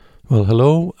Well,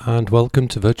 hello and welcome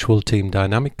to Virtual Team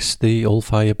Dynamics, the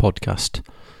Allfire podcast.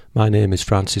 My name is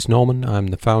Francis Norman. I'm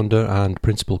the founder and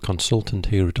principal consultant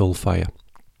here at Allfire.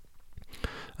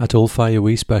 At Allfire,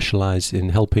 we specialise in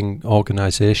helping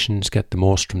organisations get the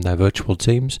most from their virtual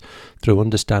teams through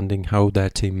understanding how their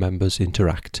team members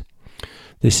interact.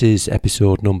 This is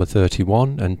episode number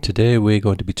 31, and today we're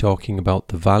going to be talking about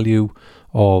the value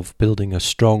of building a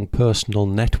strong personal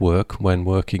network when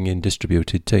working in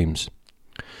distributed teams.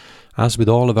 As with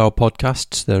all of our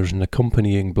podcasts, there is an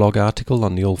accompanying blog article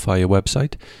on the Allfire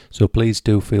website, so please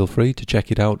do feel free to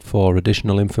check it out for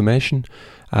additional information.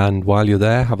 And while you're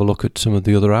there, have a look at some of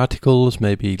the other articles,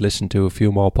 maybe listen to a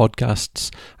few more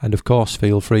podcasts, and of course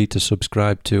feel free to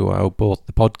subscribe to both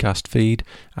the podcast feed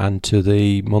and to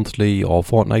the monthly or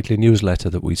fortnightly newsletter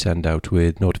that we send out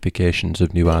with notifications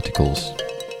of new articles.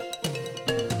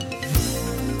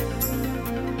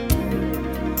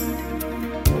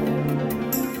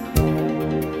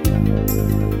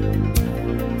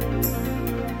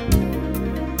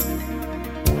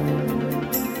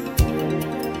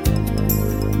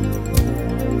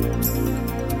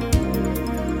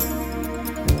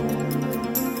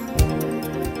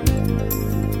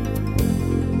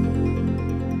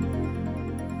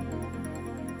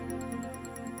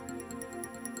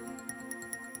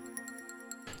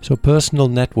 So personal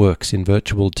networks in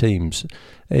virtual teams.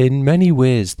 In many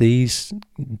ways, the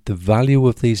value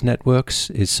of these networks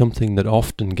is something that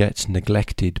often gets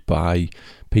neglected by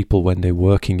people when they're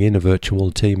working in a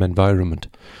virtual team environment.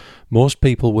 Most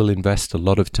people will invest a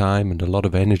lot of time and a lot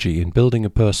of energy in building a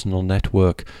personal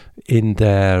network in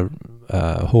their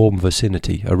home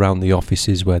vicinity, around the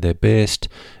offices where they're based,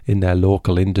 in their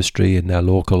local industry, in their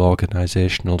local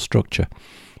organisational structure.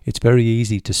 It's very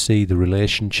easy to see the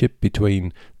relationship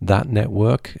between that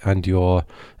network and your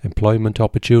employment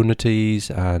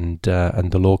opportunities and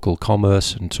the local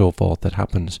commerce and so forth that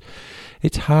happens.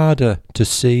 It's harder to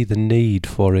see the need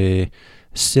for a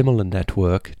similar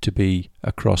network to be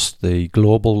across the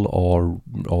global or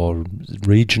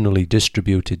regionally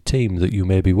distributed team that you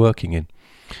may be working in.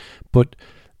 But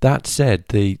that said,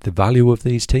 the value of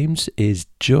these teams is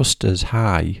just as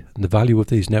high, and the value of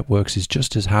these networks is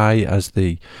just as high as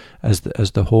the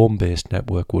home-based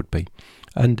network would be.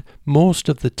 And most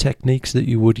of the techniques that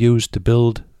you would use to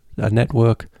build a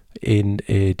network in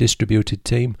a distributed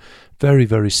team, very,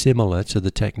 very similar to the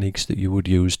techniques that you would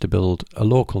use to build a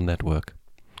local network.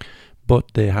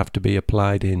 But they have to be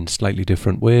applied in slightly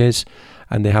different ways,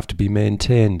 and they have to be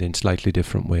maintained in slightly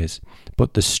different ways.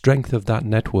 But the strength of that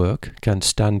network can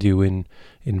stand you in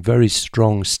very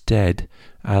strong stead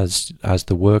as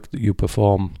the work that you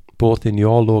perform both in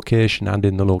your location and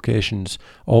in the locations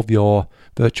of your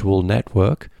virtual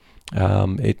network.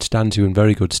 It stands you in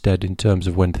very good stead in terms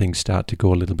of when things start to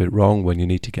go a little bit wrong, when you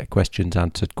need to get questions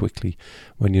answered quickly,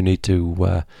 when you need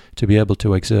to be able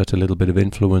to exert a little bit of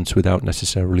influence without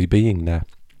necessarily being there.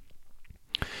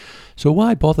 So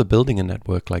why bother building a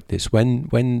network like this when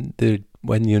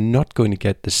you're not going to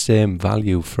get the same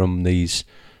value from this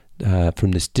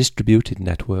distributed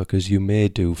network as you may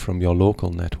do from your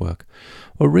local network?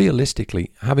 Well,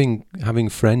 realistically, having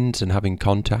friends and having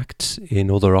contacts in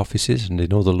other offices and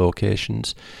in other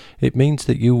locations, it means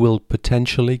that you will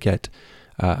potentially get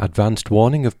advanced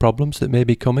warning of problems that may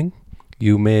be coming.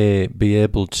 You may be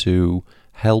able to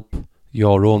help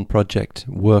your own project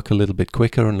work a little bit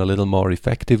quicker and a little more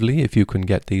effectively if you can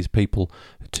get these people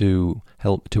to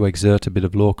help to exert a bit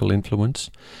of local influence.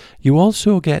 You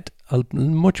also get a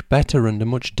much better and a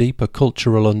much deeper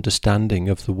cultural understanding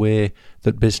of the way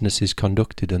that business is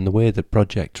conducted and the way that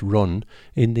projects run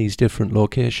in these different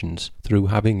locations through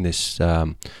having this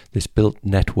built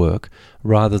network,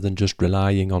 rather than just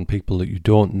relying on people that you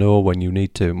don't know when you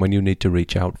need to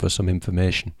reach out for some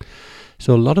information.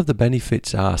 So a lot of the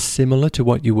benefits are similar to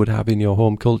what you would have in your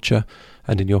home culture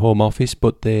and in your home office,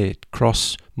 but they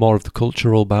cross more of the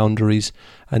cultural boundaries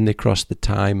and they cross the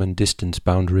time and distance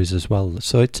boundaries as well.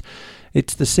 So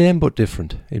it's the same but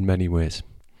different in many ways.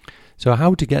 So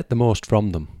how to get the most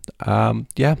from them?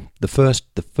 The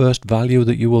first value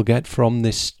that you will get from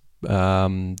this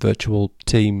virtual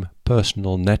team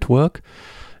personal network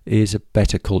is a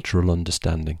better cultural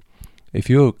understanding. If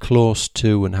you're close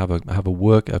to and have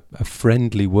a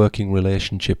friendly working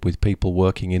relationship with people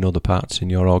working in other parts in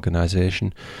your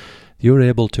organisation, you're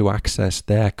able to access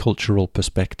their cultural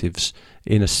perspectives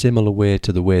in a similar way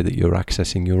to the way that you're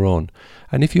accessing your own.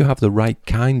 And if you have the right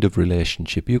kind of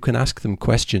relationship, you can ask them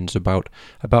questions about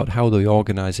how the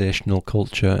organisational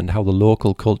culture and how the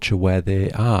local culture where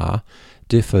they are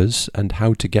differs, and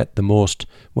how to get the most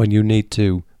when you need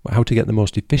to how to get the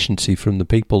most efficiency from the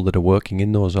people that are working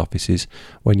in those offices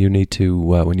when you need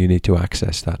to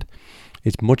access that.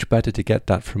 It's much better to get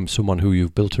that from someone who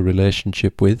you've built a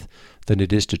relationship with than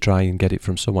it is to try and get it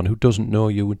from someone who doesn't know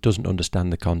you and doesn't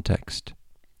understand the context.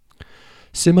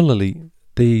 Similarly,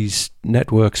 these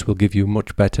networks will give you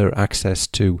much better access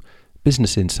to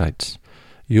business insights.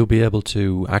 You'll be able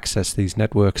to access these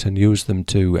networks and use them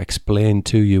to explain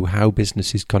to you how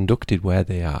business is conducted where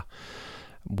they are,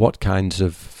 what kinds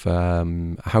of,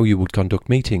 how you would conduct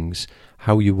meetings,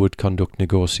 how you would conduct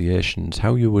negotiations,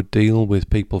 how you would deal with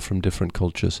people from different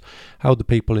cultures, how the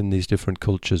people in these different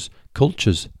cultures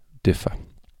differ,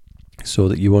 so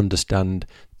that you understand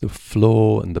the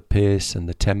flow and the pace and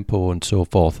the tempo and so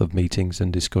forth of meetings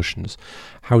and discussions,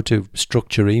 how to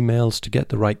structure emails to get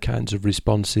the right kinds of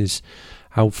responses,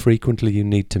 how frequently you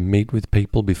need to meet with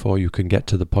people before you can get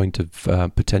to the point of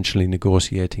potentially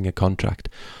negotiating a contract.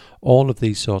 All of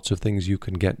these sorts of things, you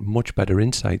can get much better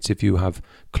insights if you have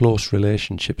close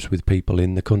relationships with people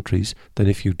in the countries than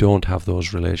if you don't have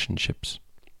those relationships.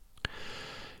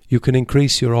 You can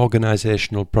increase your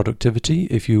organisational productivity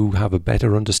if you have a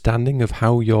better understanding of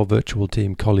how your virtual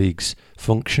team colleagues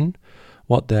function,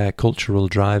 what their cultural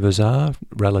drivers are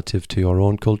relative to your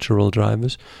own cultural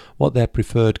drivers, what their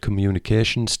preferred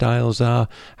communication styles are,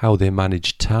 how they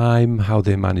manage time, how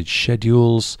they manage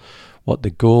schedules, what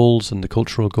the goals and the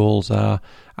cultural goals are,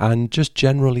 and just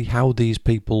generally how these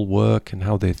people work and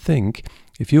how they think.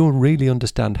 If you really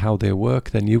understand how they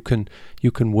work, then you can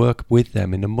work with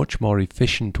them in a much more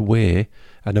efficient way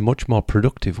and a much more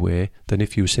productive way than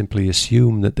if you simply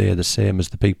assume that they are the same as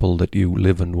the people that you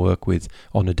live and work with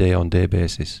on a day-on-day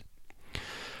basis.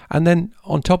 And then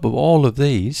on top of all of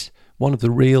these, one of the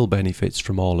real benefits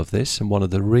from all of this, and one of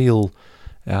the real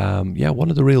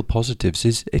positives,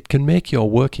 is it can make your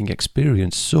working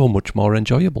experience so much more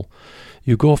enjoyable.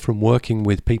 You go from working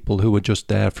with people who are just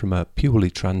there from a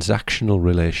purely transactional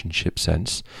relationship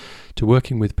sense to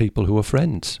working with people who are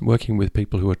friends, working with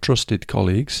people who are trusted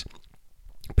colleagues,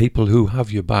 people who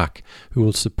have your back, who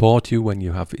will support you when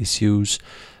you have issues.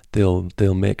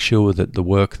 They'll make sure that the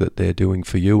work that they're doing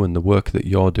for you and the work that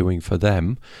you're doing for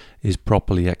them is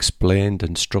properly explained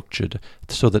and structured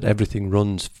so that everything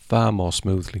runs far more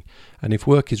smoothly. And if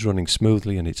work is running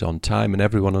smoothly and it's on time and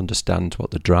everyone understands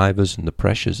what the drivers and the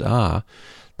pressures are,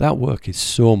 that work is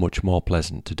so much more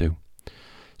pleasant to do.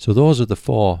 So those are the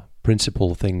four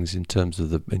principal things in terms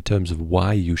of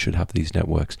why you should have these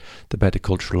networks: the better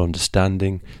cultural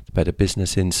understanding, the better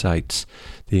business insights,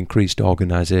 the increased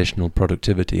organizational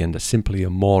productivity, and simply a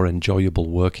more enjoyable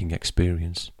working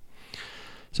experience.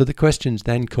 So the questions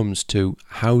then comes to,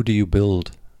 how do you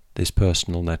build this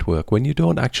personal network when you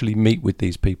don't actually meet with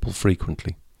these people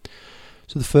frequently?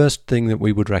 So the first thing that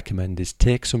we would recommend is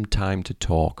take some time to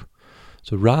talk.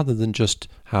 So rather than just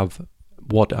have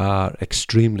what are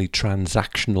extremely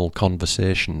transactional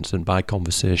conversations, and by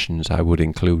conversations I would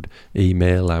include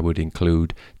email, I would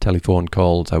include telephone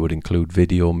calls, I would include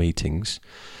video meetings.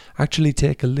 Actually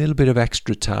take a little bit of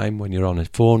extra time when you're on a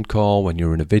phone call, when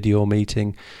you're in a video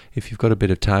meeting, if you've got a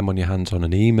bit of time on your hands on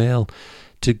an email,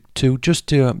 to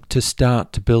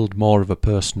start to build more of a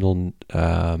personal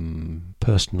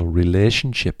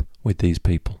relationship with these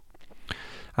people.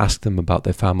 Ask them about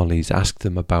their families, ask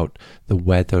them about the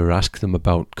weather, ask them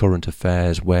about current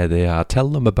affairs, where they are. Tell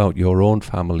them about your own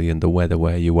family and the weather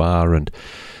where you are and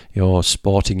your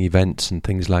sporting events and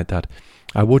things like that.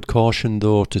 I would caution,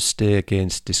 though, to stay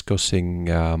against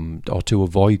discussing or to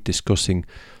avoid discussing,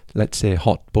 let's say,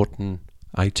 hot button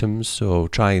items. So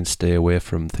try and stay away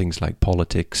from things like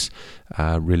politics,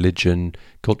 religion,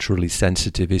 culturally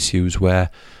sensitive issues where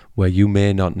you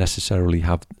may not necessarily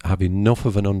have enough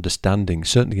of an understanding,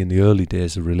 certainly in the early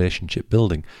days of relationship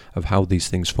building, of how these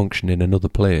things function in another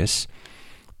place,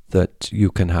 that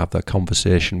you can have that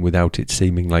conversation without it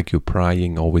seeming like you're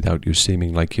prying, or without you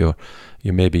seeming like you're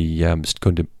maybe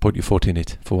going to put your foot in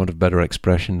it, for want of better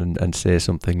expression, and say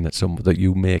something that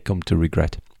you may come to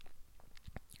regret.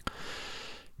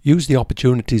 Use the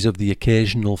opportunities of the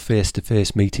occasional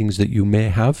face-to-face meetings that you may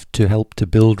have to help to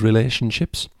build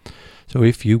relationships. So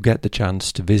if you get the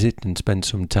chance to visit and spend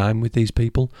some time with these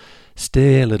people,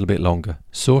 stay a little bit longer.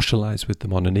 Socialise with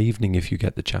them on an evening if you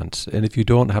get the chance. And if you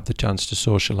don't have the chance to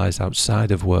socialise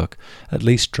outside of work, at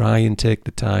least try and take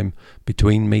the time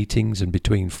between meetings and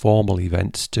between formal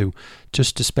events to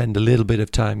spend a little bit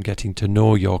of time getting to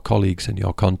know your colleagues and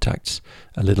your contacts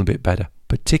a little bit better,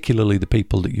 particularly the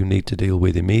people that you need to deal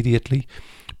with immediately.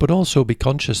 But also be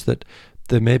conscious that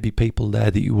there may be people there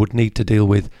that you would need to deal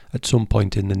with at some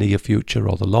point in the near future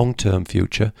or the long-term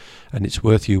future, and it's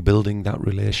worth you building that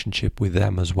relationship with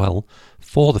them as well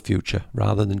for the future,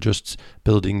 rather than just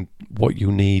building what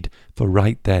you need for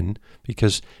right then.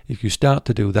 Because if you start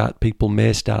to do that, people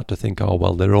may start to think, oh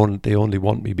well, they only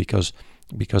want me because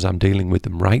I'm dealing with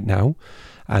them right now,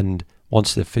 and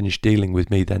once they've finished dealing with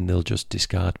me, then they'll just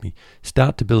discard me.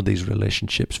 Start to build these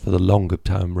relationships for the longer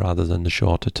term rather than the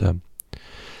shorter term.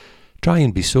 Try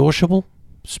and be sociable.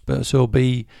 So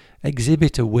try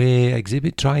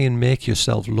and make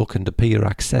yourself look and appear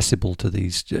accessible to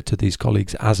these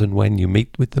colleagues as and when you meet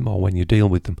with them or when you deal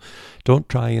with them. Don't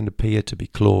try and appear to be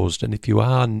closed. And if you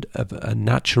are a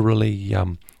naturally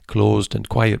closed and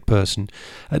quiet person,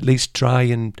 at least try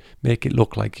and make it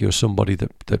look like you're somebody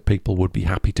that people would be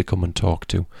happy to come and talk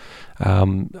to.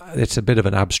 It's a bit of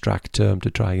an abstract term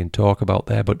to try and talk about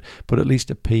there, but at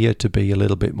least appear to be a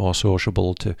little bit more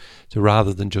sociable, to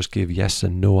rather than just give yes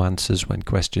and no answers when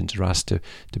questions are asked,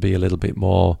 to be a little bit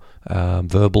more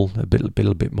verbal, a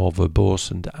little bit more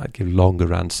verbose, and give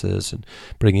longer answers and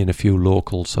bring in a few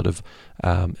local sort of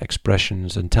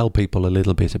expressions and tell people a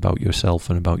little bit about yourself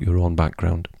and about your own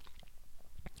background.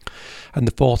 And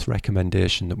the fourth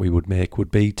recommendation that we would make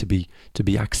would be to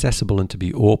be accessible and to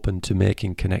be open to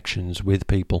making connections with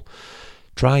people.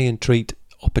 Try and treat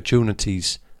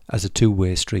opportunities as a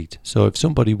two-way street. So if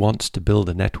somebody wants to build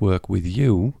a network with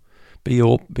you,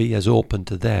 be as open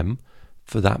to them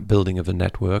for that building of a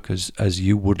network as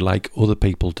you would like other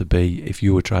people to be if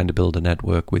you were trying to build a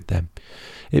network with them.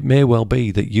 It may well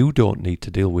be that you don't need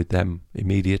to deal with them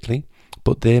immediately,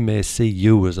 but they may see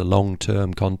you as a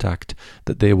long-term contact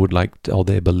that they would like, or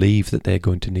they believe that they're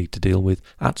going to need to deal with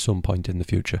at some point in the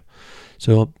future.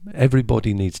 So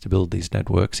everybody needs to build these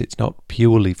networks. It's not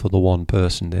purely for the one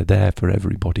person. They're there for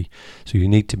everybody. So you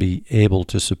need to be able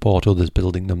to support others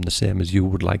building them the same as you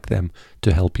would like them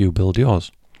to help you build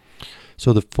yours.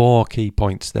 So the 4 key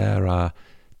points there are: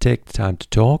 take the time to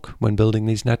talk when building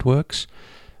these networks.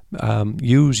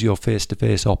 Use your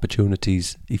face-to-face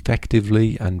opportunities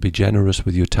effectively and be generous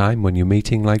with your time when you're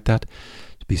meeting like that.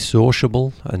 To be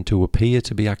sociable and to appear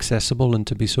to be accessible and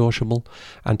to be sociable,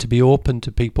 and to be open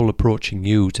to people approaching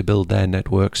you to build their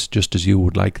networks just as you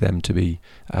would like them to be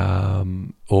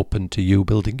open to you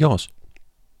building yours.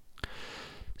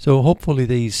 So hopefully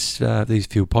these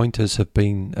few pointers have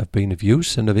been of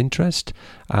use and of interest.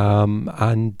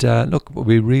 Look,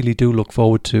 we really do look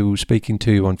forward to speaking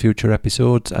to you on future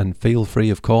episodes, and feel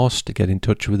free, of course, to get in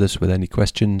touch with us with any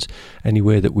questions, any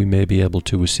way that we may be able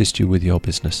to assist you with your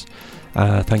business.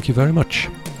 Thank you very much.